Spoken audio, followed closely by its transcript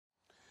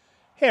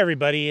Hey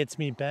everybody, it's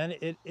me, Ben.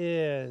 It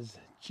is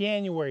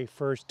January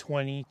 1st,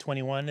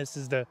 2021. This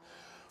is the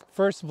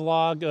first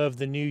vlog of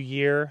the new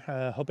year.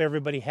 Hope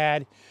everybody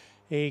had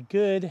a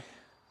good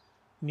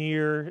New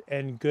Year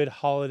and good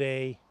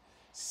holiday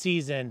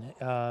season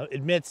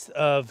amidst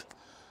of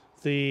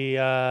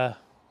the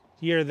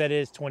year that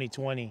is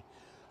 2020.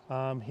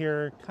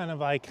 Here, kind of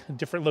like a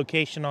different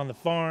location on the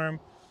farm.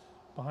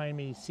 Behind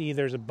me, you see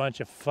there's a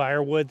bunch of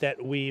firewood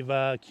that we've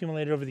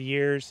accumulated over the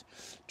years,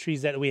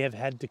 trees that we have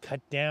had to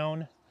cut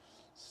down.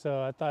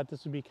 So I thought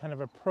this would be kind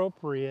of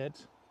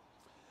appropriate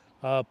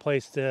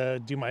place to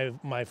do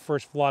my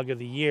first vlog of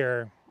the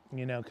year.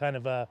 You know, kind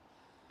of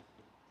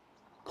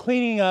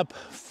cleaning up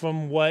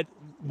from what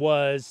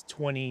was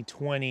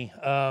 2020.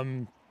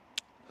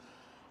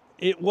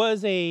 It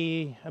was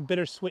a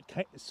bittersweet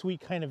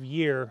sweet kind of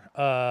year.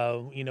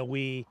 You know,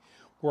 we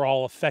were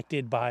all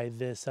affected by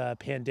this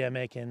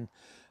pandemic and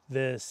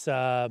this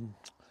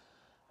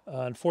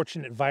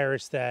unfortunate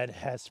virus that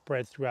has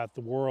spread throughout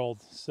the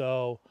world.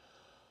 So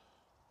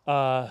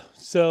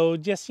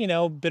just,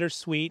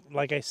 bittersweet,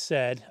 like I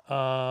said.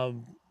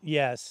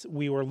 Yes,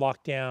 we were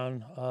locked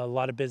down. A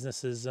lot of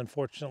businesses,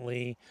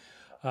 unfortunately,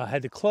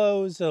 had to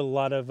close. A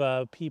lot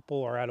of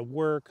people are out of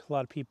work. A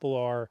lot of people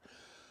are,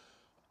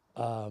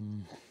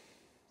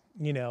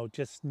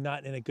 just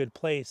not in a good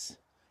place,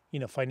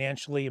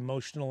 financially,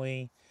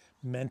 emotionally,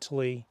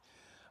 mentally.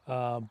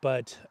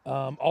 But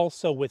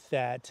also with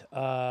that,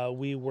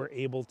 we were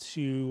able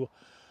to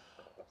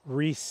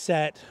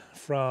reset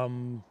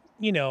from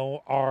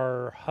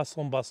our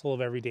hustle and bustle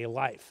of everyday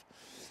life.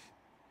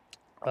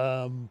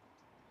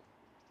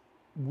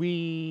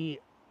 We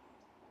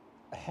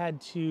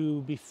had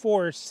to be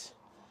forced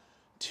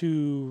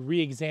to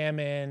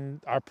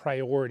re-examine our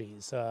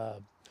priorities.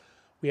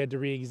 We had to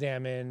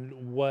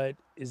re-examine what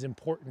is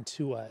important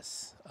to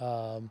us.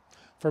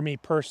 For me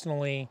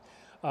personally,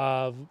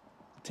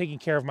 taking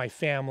care of my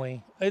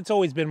family, it's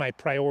always been my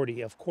priority,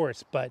 of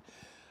course, but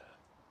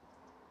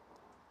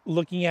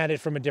looking at it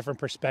from a different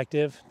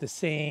perspective, the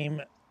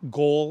same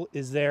goal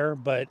is there,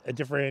 but a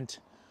different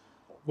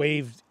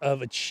way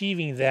of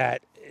achieving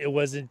that. It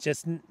wasn't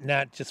just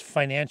not just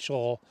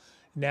financial.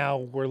 Now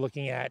we're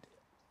looking at,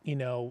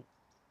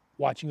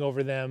 watching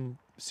over them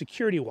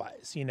security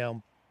wise.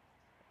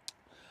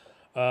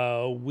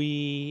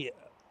 We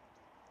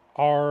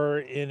are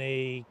in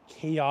a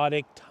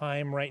chaotic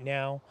time right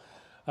now.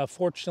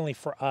 Fortunately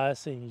for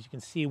us, and as you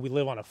can see, we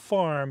live on a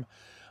farm.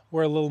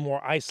 We're a little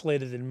more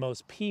isolated than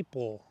most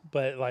people,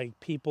 but like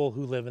people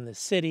who live in the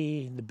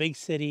city, the big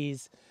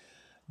cities,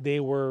 they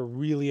were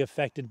really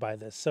affected by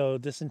this. So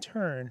this in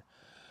turn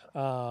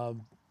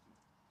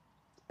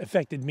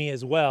affected me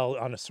as well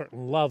on a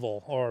certain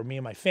level, or me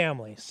and my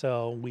family.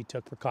 So we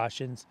took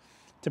precautions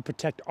to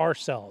protect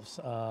ourselves,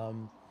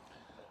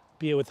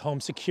 be it with home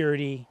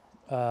security,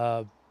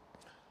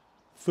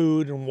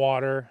 food and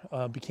water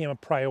became a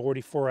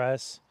priority for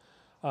us.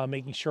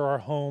 Making sure our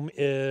home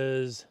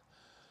is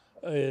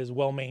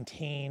well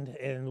maintained.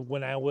 And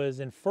when I was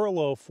in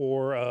furlough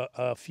for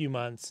a few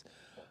months,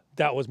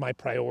 that was my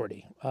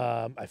priority.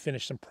 I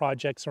finished some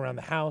projects around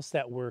the house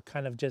that were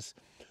kind of just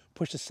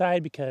pushed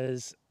aside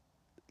because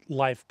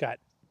life got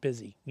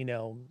busy.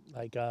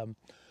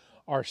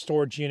 Our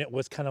storage unit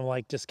was kind of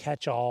like just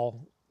catch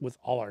all with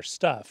all our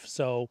stuff.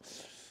 So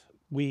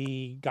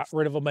we got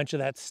rid of a bunch of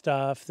that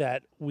stuff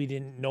that we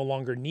didn't no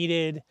longer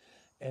needed,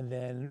 and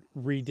then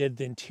redid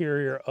the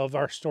interior of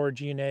our storage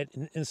unit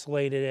and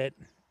insulated it,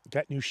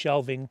 got new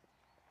shelving,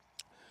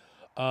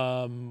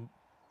 got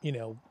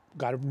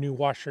a new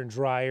washer and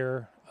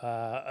dryer,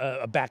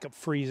 a backup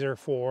freezer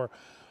for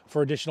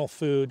additional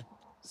food.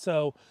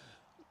 So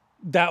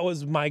that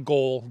was my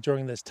goal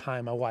during this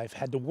time. My wife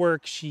had to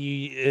work.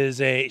 She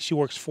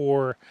works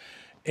for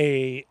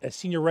a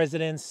senior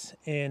residence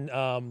in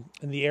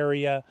the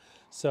area.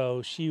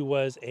 So she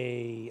was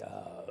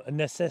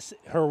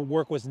her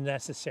work was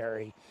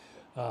necessary,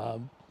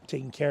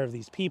 taking care of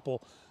these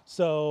people.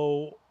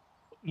 So,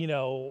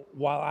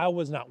 while I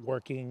was not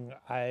working,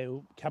 I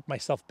kept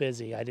myself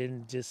busy. I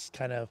didn't just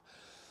kind of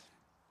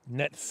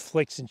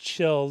Netflix and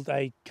chilled.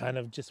 I kind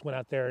of just went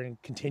out there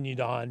and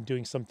continued on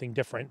doing something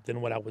different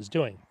than what I was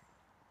doing.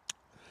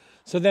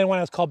 So then when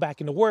I was called back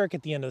into work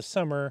at the end of the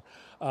summer,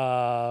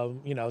 I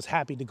was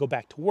happy to go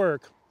back to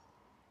work.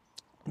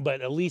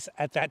 But at least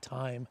at that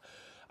time,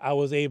 I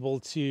was able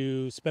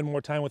to spend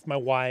more time with my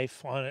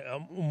wife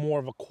on more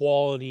of a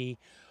quality,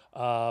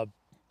 with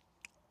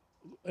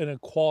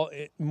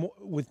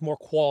more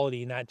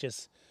quality, not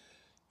just,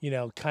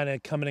 kind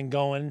of coming and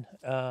going.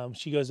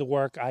 She goes to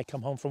work, I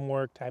come home from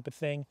work type of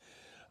thing.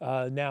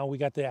 Now we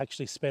got to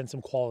actually spend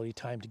some quality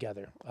time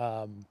together.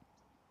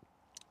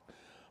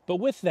 But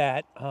with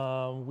that,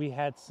 we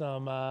had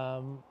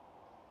some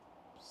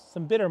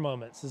bitter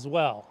moments as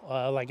well.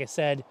 Like I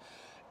said,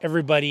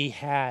 everybody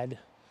had,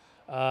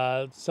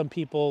 some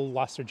people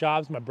lost their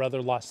jobs. My brother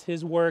lost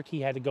his work.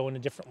 He had to go in a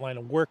different line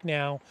of work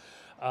now.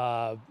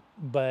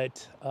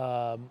 But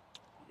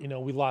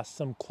we lost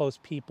some close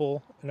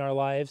people in our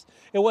lives.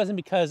 It wasn't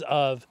because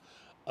of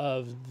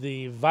of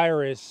the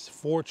virus,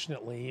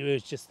 fortunately. It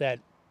was just that,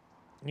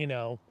 you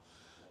know,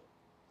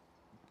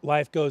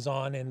 life goes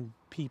on and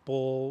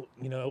people,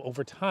 you know,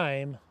 over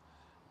time,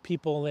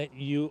 people that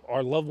you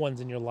are loved ones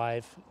in your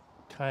life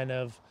kind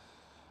of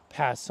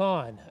pass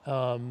on.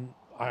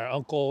 Our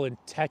uncle in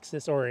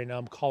Texas or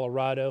in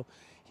Colorado,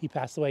 he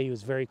passed away. He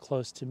was very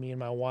close to me and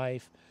my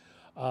wife.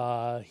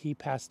 He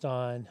passed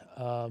on.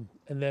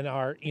 And then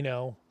our, you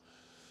know,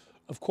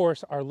 of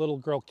course, our little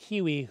girl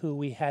Kiwi, who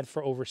we had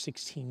for over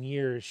 16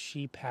 years,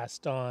 she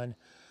passed on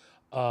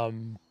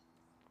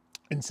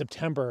in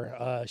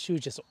September. She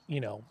was just, you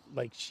know,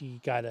 like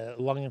she got a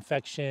lung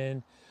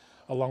infection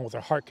along with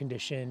her heart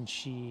condition.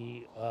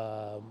 She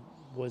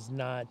was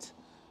not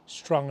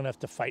strong enough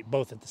to fight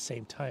both at the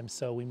same time.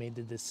 So we made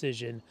the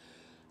decision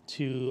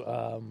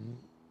to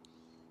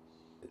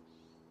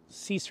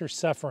cease her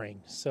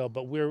suffering. So,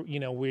 but we're, you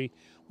know, we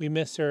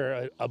miss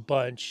her a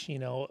bunch, you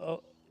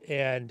know,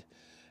 and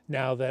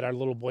now that our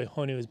little boy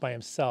Honu is by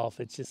himself,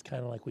 it's just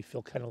kind of like we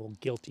feel kind of a little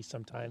guilty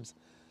sometimes,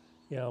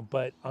 you know.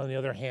 But on the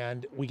other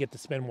hand, we get to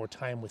spend more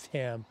time with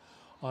him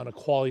on a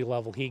quality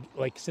level. He,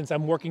 like, since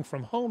I'm working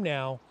from home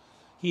now,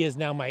 he is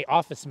now my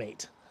office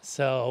mate.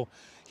 So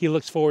he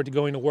looks forward to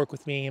going to work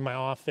with me in my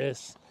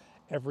office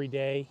every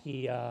day.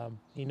 He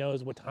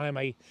knows what time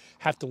I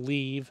have to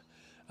leave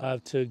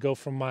to go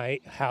from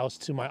my house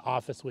to my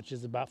office, which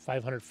is about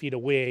 500 feet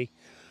away.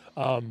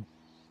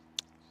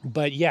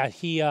 But yeah,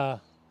 he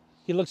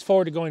looks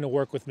forward to going to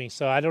work with me.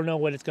 So I don't know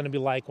what it's going to be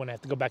like when I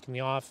have to go back in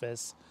the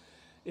office,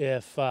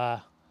 if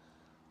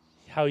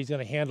how he's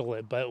going to handle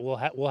it. But we'll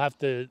have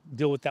to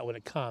deal with that when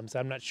it comes.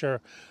 I'm not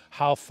sure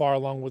how far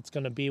along it's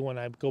going to be when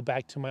I go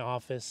back to my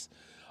office.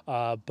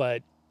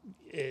 But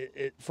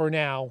for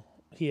now,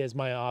 he is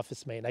my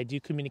office mate. I do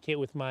communicate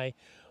with my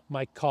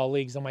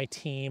colleagues on my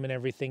team and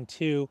everything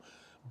too,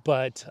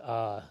 but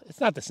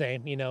it's not the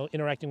same. You know,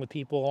 interacting with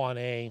people on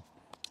a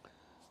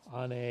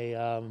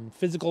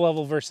physical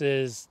level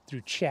versus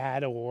through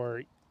chat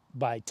or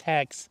by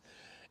text,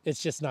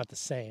 it's just not the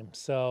same.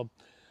 So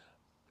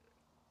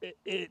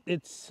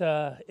it's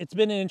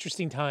been an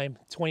interesting time.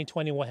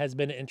 2020 has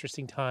been an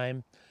interesting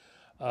time.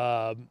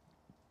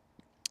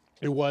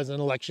 It was an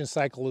election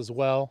cycle as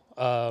well.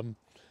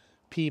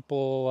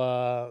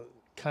 People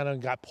kind of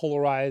got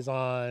polarized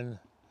on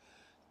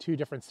two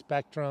different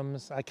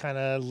spectrums. I kind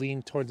of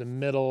lean towards the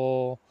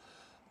middle,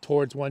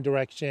 towards one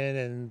direction,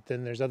 and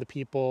then there's other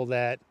people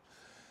that,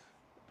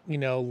 you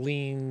know,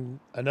 lean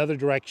another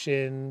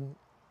direction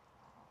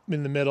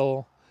in the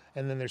middle,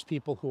 and then there's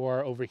people who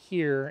are over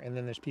here, and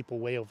then there's people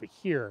way over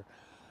here.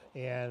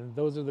 And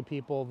those are the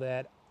people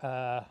that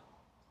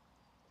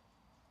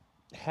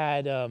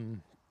had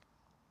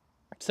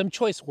some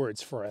choice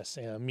words for us,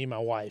 me and my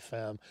wife.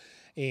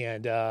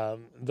 And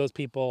those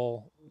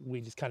people,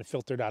 we just kind of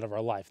filtered out of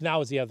our life. That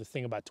was the other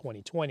thing about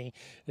 2020,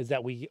 is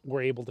that we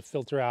were able to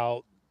filter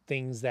out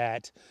things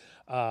that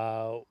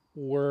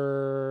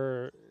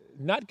were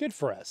not good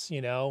for us.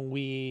 You know,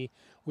 we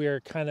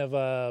are kind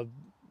of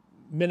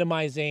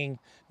minimizing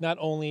not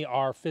only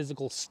our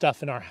physical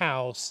stuff in our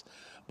house,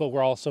 but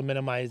we're also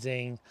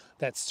minimizing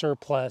that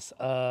surplus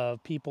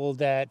of people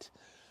that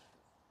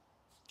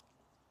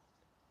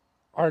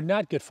are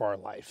not good for our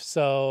life.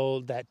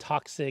 So that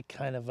toxic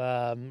kind of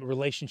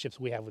relationships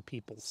we have with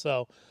people.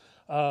 So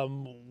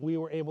we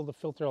were able to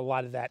filter a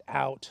lot of that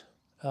out.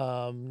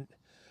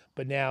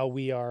 But now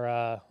we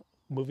are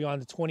moving on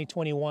to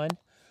 2021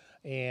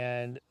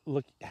 and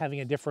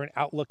having a different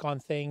outlook on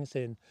things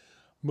and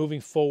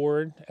moving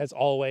forward as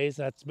always.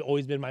 That's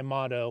always been my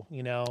motto.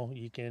 You know,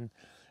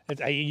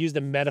 I use the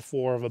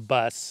metaphor of a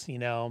bus, you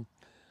know.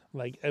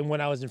 Like, and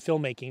when I was in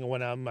filmmaking,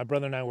 when my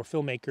brother and I were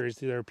filmmakers,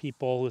 there are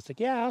people who's like,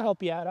 yeah, I'll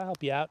help you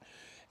out.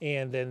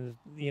 And then,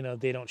 you know,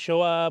 they don't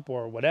show up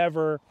or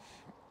whatever.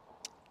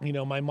 You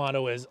know, my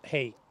motto is,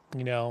 hey,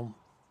 you know,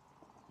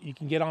 you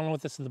can get on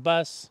with us in the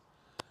bus.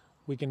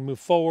 We can move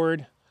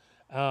forward.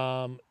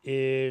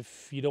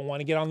 If you don't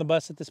want to get on the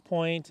bus at this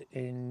point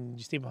and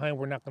you stay behind,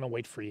 we're not going to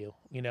wait for you.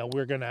 You know,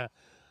 we're going to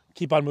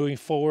keep on moving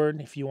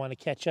forward. If you want to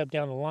catch up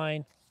down the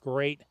line,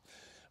 great.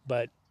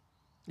 But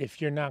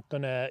if you're not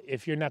gonna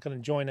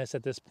join us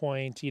at this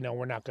point, you know,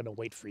 we're not gonna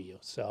wait for you.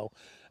 So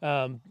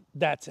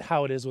that's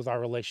how it is with our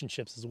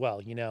relationships as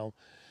well. You know,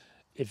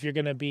 if you're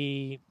gonna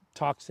be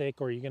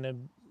toxic or you're gonna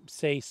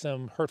say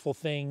some hurtful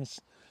things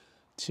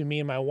to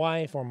me and my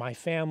wife or my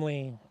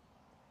family,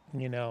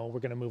 you know, we're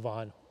gonna move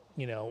on,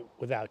 you know,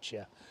 without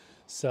you.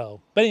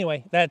 So, but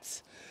anyway,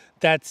 that's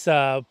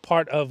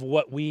part of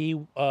what we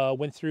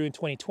went through in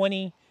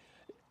 2020.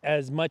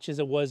 As much as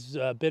it was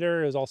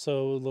bitter, it was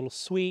also a little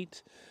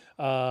sweet.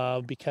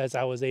 Because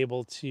I was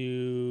able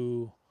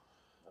to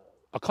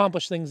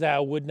accomplish things that I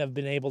wouldn't have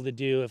been able to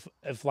do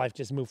if life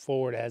just moved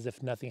forward as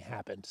if nothing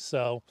happened.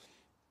 So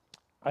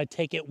I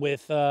take it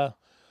with the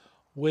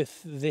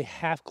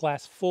half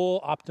glass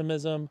full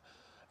optimism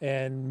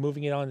and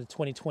moving it on to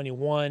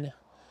 2021.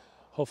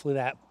 Hopefully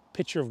that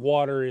pitcher of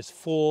water is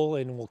full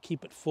and we'll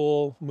keep it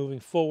full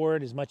moving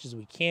forward as much as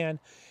we can.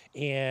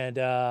 And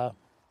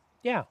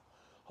yeah,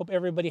 Hope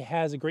everybody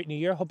has a great new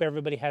year. Hope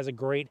everybody has a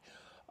great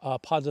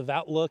positive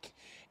outlook.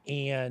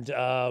 And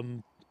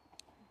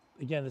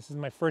again, this is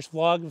my first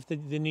vlog of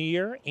the new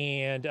year,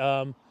 and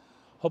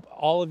hope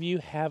all of you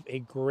have a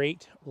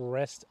great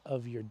rest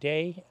of your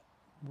day,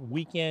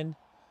 weekend,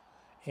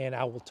 and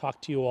I will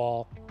talk to you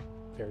all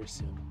very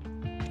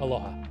soon.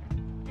 Aloha.